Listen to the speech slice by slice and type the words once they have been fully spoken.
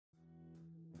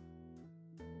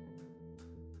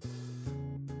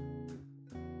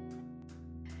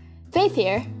Faith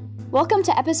here. Welcome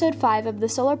to episode 5 of the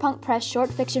Solarpunk Press short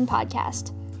fiction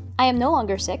podcast. I am no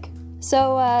longer sick,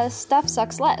 so stuff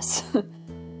sucks less.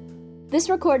 This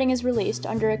recording is released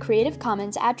under a Creative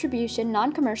Commons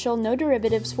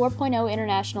Attribution-NonCommercial-NoDerivatives 4.0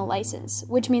 International License,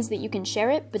 which means that you can share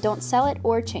it but don't sell it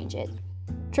or change it.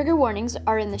 Trigger warnings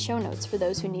are in the show notes for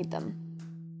those who need them.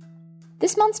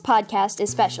 This month's podcast is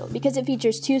special because it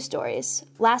features two stories,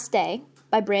 Last Day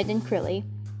by Brandon Crilly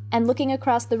and Looking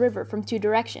Across the River from Two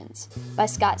Directions by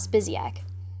Scott Spiziak.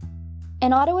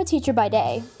 An Ottawa teacher by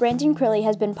day, Brandon Crilly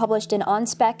has been published in On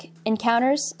Spec,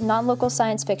 Encounters, Non-Local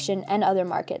Science Fiction, and other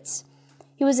markets.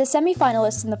 He was a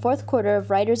semi-finalist in the fourth quarter of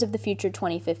Writers of the Future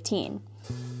 2015.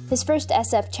 His first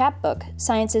SF chapbook,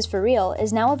 Science is for Real,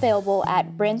 is now available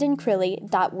at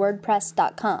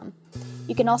brandoncrilly.wordpress.com.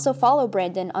 You can also follow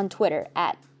Brandon on Twitter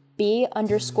at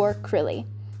B_Crilly.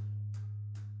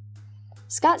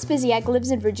 Scott Spiziak lives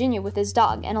in Virginia with his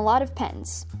dog and a lot of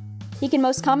pens. He can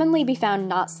most commonly be found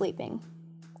not sleeping.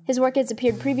 His work has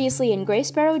appeared previously in Gray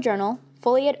Sparrow Journal,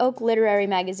 Fully at Oak Literary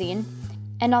Magazine,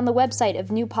 and on the website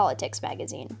of New Politics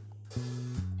magazine.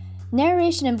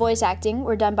 Narration and voice acting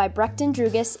were done by Brecton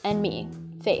Drugas and me,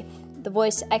 Faith, the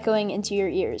voice echoing into your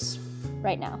ears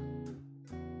right now.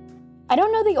 I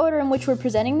don't know the order in which we're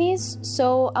presenting these,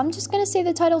 so I'm just going to say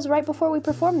the titles right before we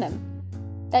perform them.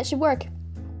 That should work.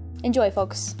 Enjoy,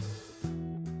 folks.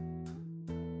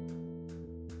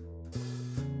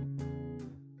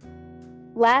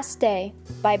 Last Day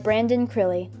by Brandon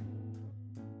Crilly.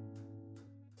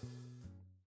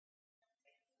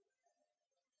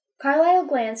 Carlyle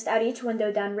glanced out each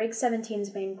window down Rig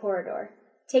 17's main corridor,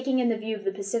 taking in the view of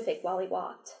the Pacific while he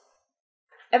walked.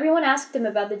 Everyone asked him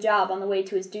about the job on the way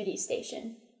to his duty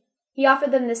station. He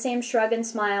offered them the same shrug and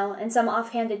smile and some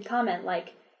offhanded comment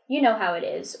like, "You know how it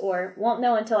is," or "Won't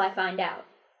know until I find out."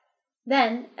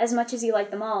 Then, as much as he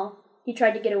liked them all, he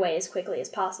tried to get away as quickly as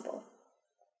possible.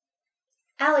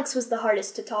 Alex was the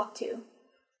hardest to talk to,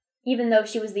 even though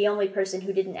she was the only person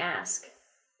who didn't ask.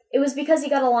 It was because he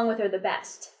got along with her the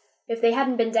best. If they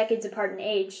hadn't been decades apart in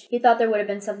age, he thought there would have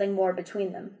been something more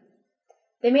between them.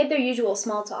 They made their usual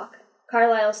small talk,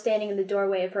 Carlyle standing in the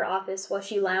doorway of her office while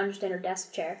she lounged in her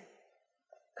desk chair.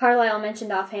 Carlyle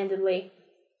mentioned offhandedly,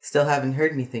 "Still haven't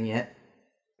heard anything yet."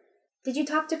 "Did you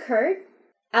talk to Kurt?"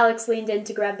 Alex leaned in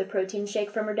to grab the protein shake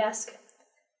from her desk.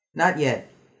 "Not yet.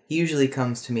 He usually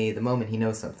comes to me the moment he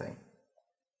knows something."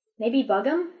 "Maybe bug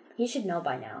him? He should know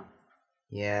by now."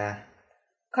 "Yeah."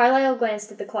 Carlyle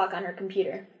glanced at the clock on her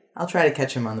computer. "I'll try to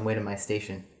catch him on the way to my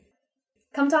station."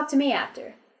 "Come talk to me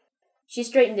after." She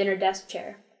straightened in her desk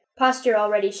chair, posture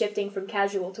already shifting from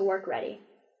casual to work ready.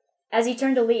 As he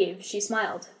turned to leave, she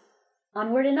smiled.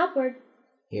 Onward and upward.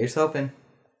 "Here's hoping."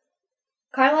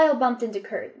 Carlyle bumped into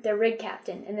Kurt, their rig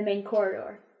captain, in the main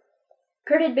corridor.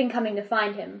 Kurt had been coming to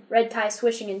find him, red tie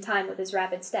swishing in time with his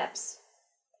rapid steps.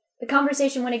 The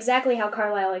conversation went exactly how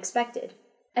Carlyle expected,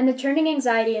 and the churning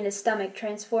anxiety in his stomach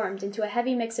transformed into a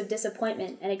heavy mix of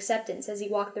disappointment and acceptance as he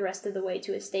walked the rest of the way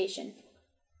to his station.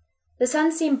 The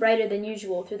sun seemed brighter than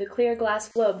usual through the clear glass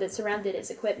globe that surrounded his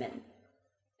equipment.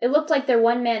 It looked like their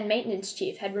one-man maintenance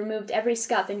chief had removed every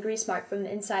scuff and grease mark from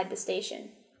inside the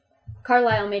station.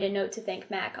 Carlyle made a note to thank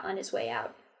Mac on his way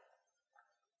out.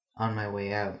 "On my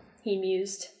way out," he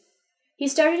mused. He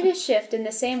started his shift in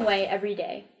the same way every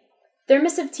day.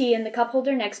 Thermos of tea in the cup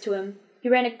holder next to him, he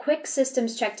ran a quick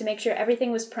systems check to make sure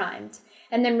everything was primed,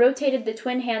 and then rotated the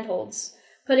twin handholds,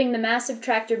 putting the massive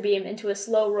tractor beam into a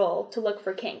slow roll to look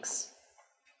for kinks.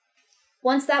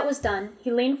 Once that was done,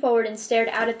 he leaned forward and stared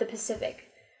out at the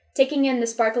Pacific, taking in the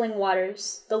sparkling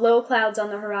waters, the low clouds on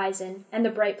the horizon, and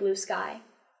the bright blue sky.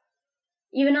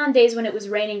 Even on days when it was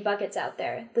raining buckets out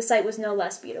there, the sight was no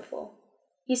less beautiful.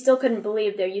 He still couldn't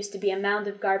believe there used to be a mound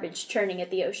of garbage churning at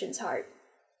the ocean's heart.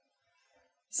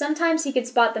 Sometimes he could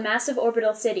spot the massive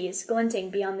orbital cities glinting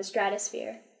beyond the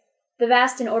stratosphere, the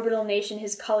vast and orbital nation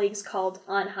his colleagues called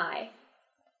On High.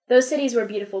 Those cities were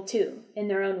beautiful too, in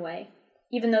their own way,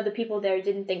 even though the people there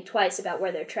didn't think twice about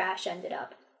where their trash ended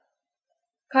up.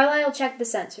 Carlyle checked the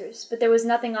sensors, but there was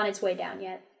nothing on its way down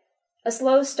yet. A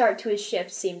slow start to his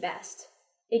shift seemed best.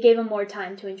 It gave him more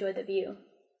time to enjoy the view.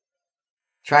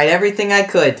 "Tried everything I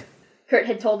could," Kurt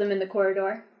had told him in the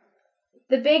corridor.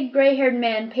 The big, gray-haired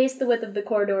man paced the width of the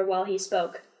corridor while he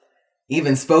spoke.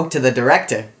 "Even spoke to the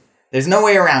director. There's no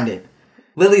way around it.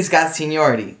 Lily's got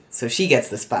seniority, so she gets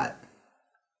the spot.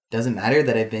 Doesn't matter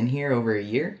that I've been here over a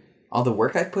year? All the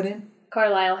work I've put in?"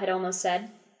 Carlyle had almost said.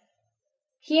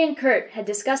 He and Kurt had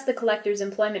discussed the collector's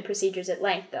employment procedures at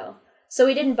length, though, so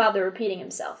he didn't bother repeating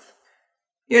himself.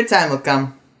 "Your time will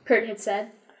come," Kurt had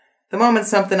said. "The moment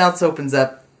something else opens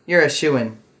up, you're a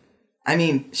shoo-in. I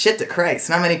mean, shit to Christ,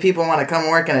 not many people want to come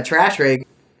work in a trash rig.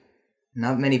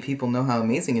 Not many people know how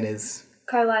amazing it is.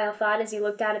 Carlyle thought as he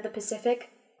looked out at the Pacific.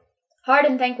 Hard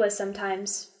and thankless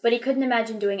sometimes, but he couldn't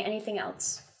imagine doing anything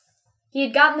else. He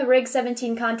had gotten the Rig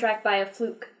 17 contract by a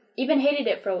fluke, even hated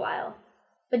it for a while,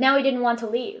 but now he didn't want to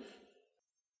leave.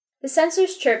 The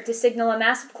sensors chirped to signal a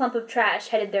massive clump of trash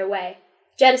headed their way,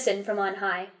 jettisoned from on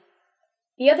high.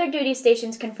 The other duty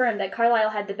stations confirmed that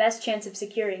Carlyle had the best chance of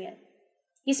securing it.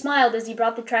 He smiled as he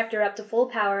brought the tractor up to full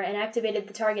power and activated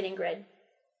the targeting grid.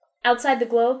 Outside the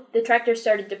globe, the tractor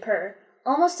started to purr,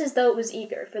 almost as though it was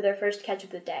eager for their first catch of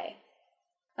the day.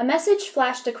 A message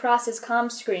flashed across his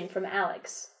comm screen from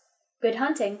Alex. Good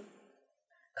hunting.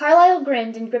 Carlyle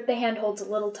grinned and gripped the handholds a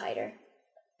little tighter.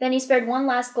 Then he spared one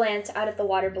last glance out at the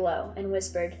water below and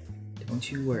whispered,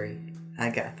 Don't you worry, I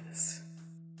got this.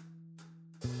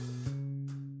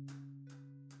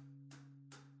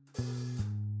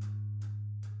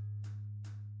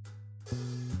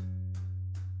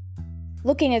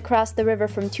 Looking Across the River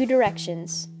from Two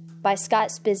Directions by Scott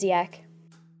Spiziak.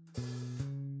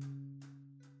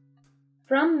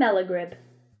 From Melagrib.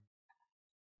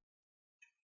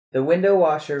 The window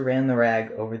washer ran the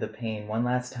rag over the pane one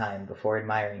last time before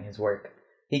admiring his work.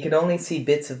 He could only see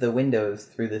bits of the windows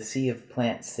through the sea of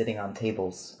plants sitting on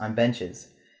tables, on benches,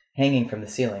 hanging from the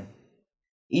ceiling.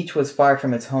 Each was far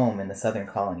from its home in the southern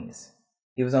colonies.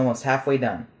 He was almost halfway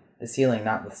done, the ceiling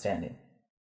notwithstanding.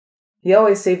 He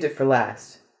always saved it for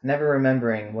last, never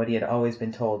remembering what he had always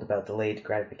been told about delayed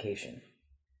gratification.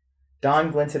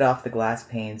 Dawn glinted off the glass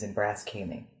panes and brass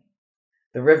caning.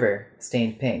 The river,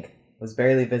 stained pink, was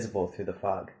barely visible through the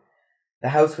fog. The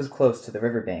house was close to the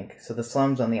riverbank, so the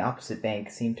slums on the opposite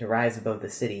bank seemed to rise above the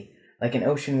city like an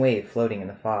ocean wave floating in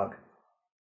the fog.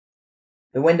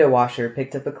 The window washer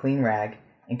picked up a clean rag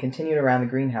and continued around the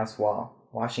greenhouse wall,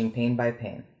 washing pane by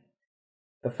pane.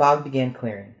 The fog began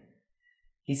clearing.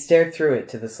 He stared through it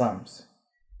to the slums.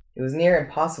 It was near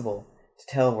impossible to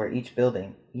tell where each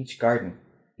building, each garden,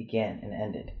 began and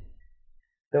ended.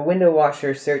 The window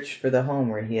washer searched for the home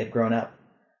where he had grown up,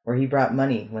 where he brought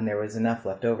money when there was enough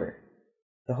left over.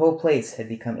 The whole place had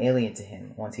become alien to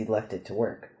him once he'd left it to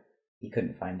work. He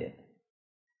couldn't find it.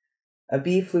 A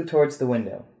bee flew towards the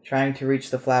window, trying to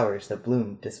reach the flowers that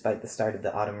bloomed despite the start of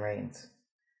the autumn rains.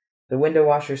 The window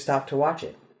washer stopped to watch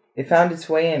it. It found its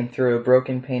way in through a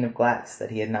broken pane of glass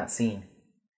that he had not seen.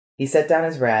 He set down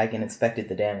his rag and inspected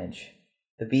the damage.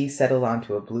 The bee settled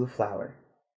onto a blue flower.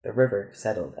 The river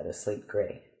settled at a slate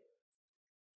gray.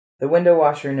 The window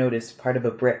washer noticed part of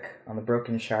a brick on the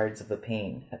broken shards of the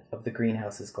pane of the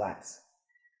greenhouse's glass.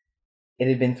 It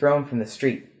had been thrown from the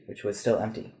street, which was still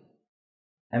empty.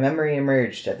 A memory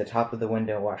emerged at the top of the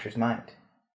window washer's mind.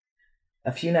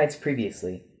 A few nights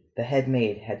previously, the head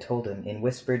maid had told him in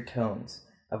whispered tones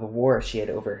of a war she had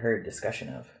overheard discussion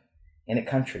of, in a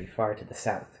country far to the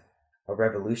south, a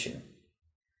revolution.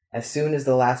 As soon as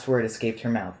the last word escaped her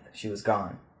mouth, she was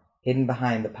gone, hidden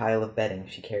behind the pile of bedding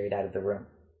she carried out of the room.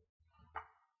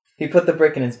 He put the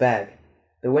brick in his bag.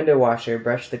 The window washer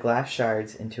brushed the glass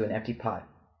shards into an empty pot,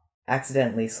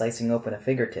 accidentally slicing open a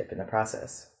fingertip in the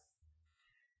process.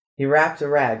 He wrapped a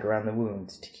rag around the wound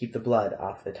to keep the blood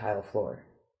off the tile floor.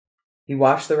 He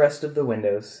washed the rest of the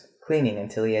windows, cleaning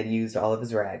until he had used all of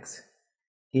his rags.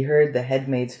 He heard the head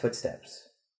maid's footsteps.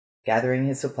 Gathering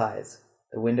his supplies,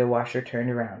 the window washer turned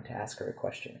around to ask her a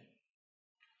question.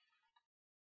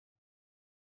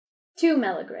 To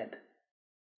Melagrib.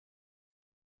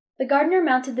 The gardener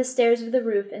mounted the stairs of the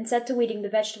roof and set to weeding the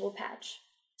vegetable patch,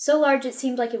 so large it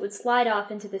seemed like it would slide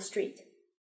off into the street.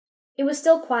 It was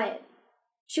still quiet.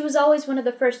 She was always one of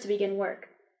the first to begin work.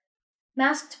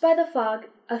 Masked by the fog,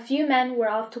 a few men were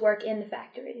off to work in the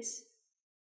factories.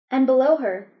 And below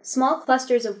her, small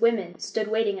clusters of women stood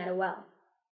waiting at a well.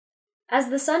 As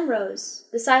the sun rose,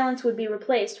 the silence would be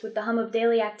replaced with the hum of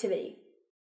daily activity.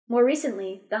 More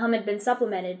recently, the hum had been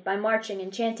supplemented by marching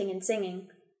and chanting and singing,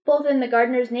 both in the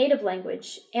gardener's native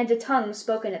language and a tongue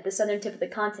spoken at the southern tip of the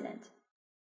continent.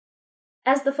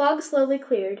 As the fog slowly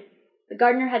cleared, the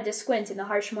gardener had to squint in the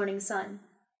harsh morning sun.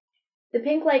 The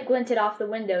pink light glinted off the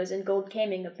windows and gold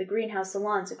caming of the greenhouse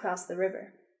salons across the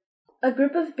river. A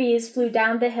group of bees flew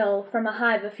down the hill from a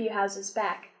hive a few houses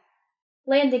back,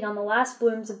 landing on the last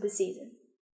blooms of the season.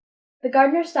 The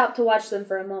gardener stopped to watch them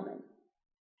for a moment.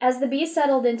 As the bees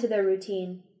settled into their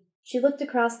routine, she looked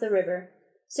across the river,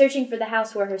 searching for the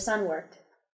house where her son worked.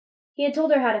 He had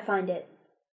told her how to find it.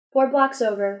 4 blocks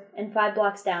over and 5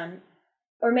 blocks down,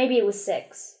 or maybe it was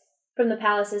 6, from the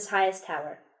palace's highest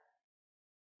tower.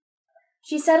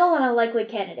 She settled on a likely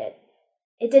candidate.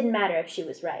 It didn't matter if she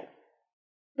was right.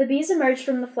 The bees emerged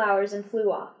from the flowers and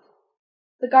flew off.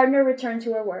 The gardener returned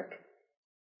to her work.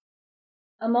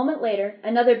 A moment later,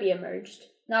 another bee emerged,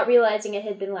 not realizing it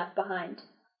had been left behind.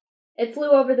 It flew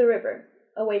over the river,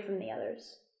 away from the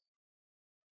others.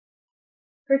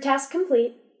 Her task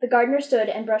complete, the gardener stood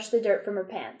and brushed the dirt from her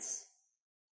pants.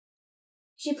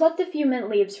 She plucked a few mint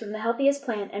leaves from the healthiest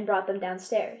plant and brought them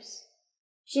downstairs.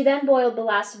 She then boiled the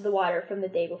last of the water from the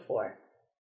day before.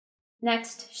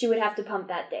 Next, she would have to pump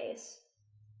that day's.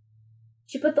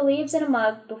 She put the leaves in a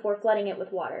mug before flooding it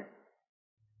with water.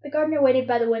 The gardener waited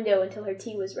by the window until her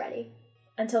tea was ready,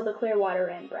 until the clear water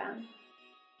ran brown.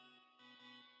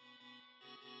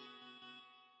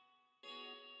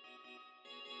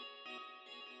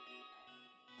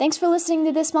 Thanks for listening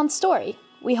to this month's story.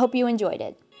 We hope you enjoyed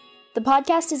it. The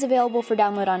podcast is available for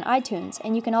download on iTunes,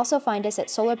 and you can also find us at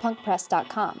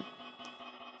solarpunkpress.com.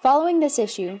 Following this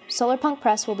issue, Solarpunk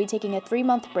Press will be taking a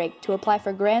 3-month break to apply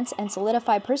for grants and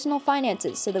solidify personal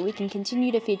finances so that we can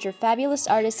continue to feature fabulous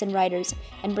artists and writers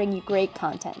and bring you great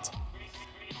content.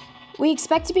 We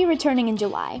expect to be returning in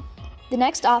July. The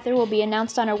next author will be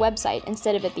announced on our website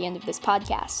instead of at the end of this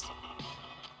podcast.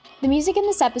 The music in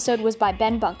this episode was by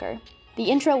Ben Bunker.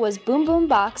 The intro was Boom Boom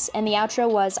Box, and the outro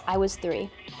was I Was 3.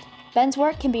 Ben's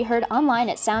work can be heard online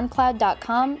at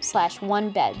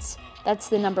soundcloud.com/onebeds. That's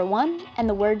the number 1 and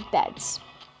the word beds.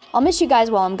 I'll miss you guys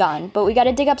while I'm gone, but we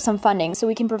gotta dig up some funding so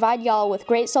we can provide y'all with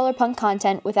great Solarpunk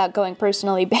content without going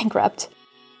personally bankrupt.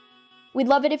 We'd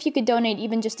love it if you could donate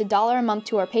even just $1 a month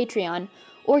to our Patreon,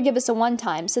 or give us a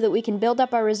one-time so that we can build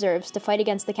up our reserves to fight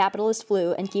against the capitalist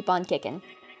flu and keep on kicking.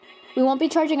 We won't be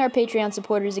charging our Patreon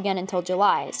supporters again until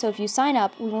July, so if you sign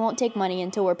up, we won't take money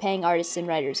until we're paying artists and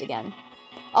writers again.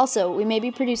 Also, we may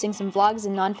be producing some vlogs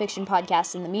and nonfiction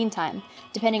podcasts in the meantime,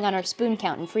 depending on our spoon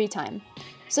count and free time.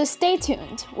 So stay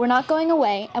tuned. We're not going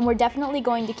away, and we're definitely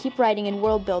going to keep writing and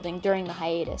world building during the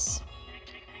hiatus.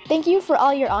 Thank you for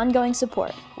all your ongoing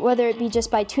support, whether it be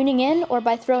just by tuning in or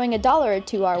by throwing $1 or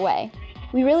 $2 our way.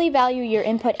 We really value your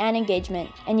input and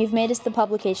engagement, and you've made us the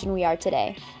publication we are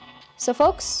today. So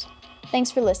folks,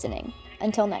 thanks for listening.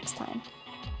 Until next time.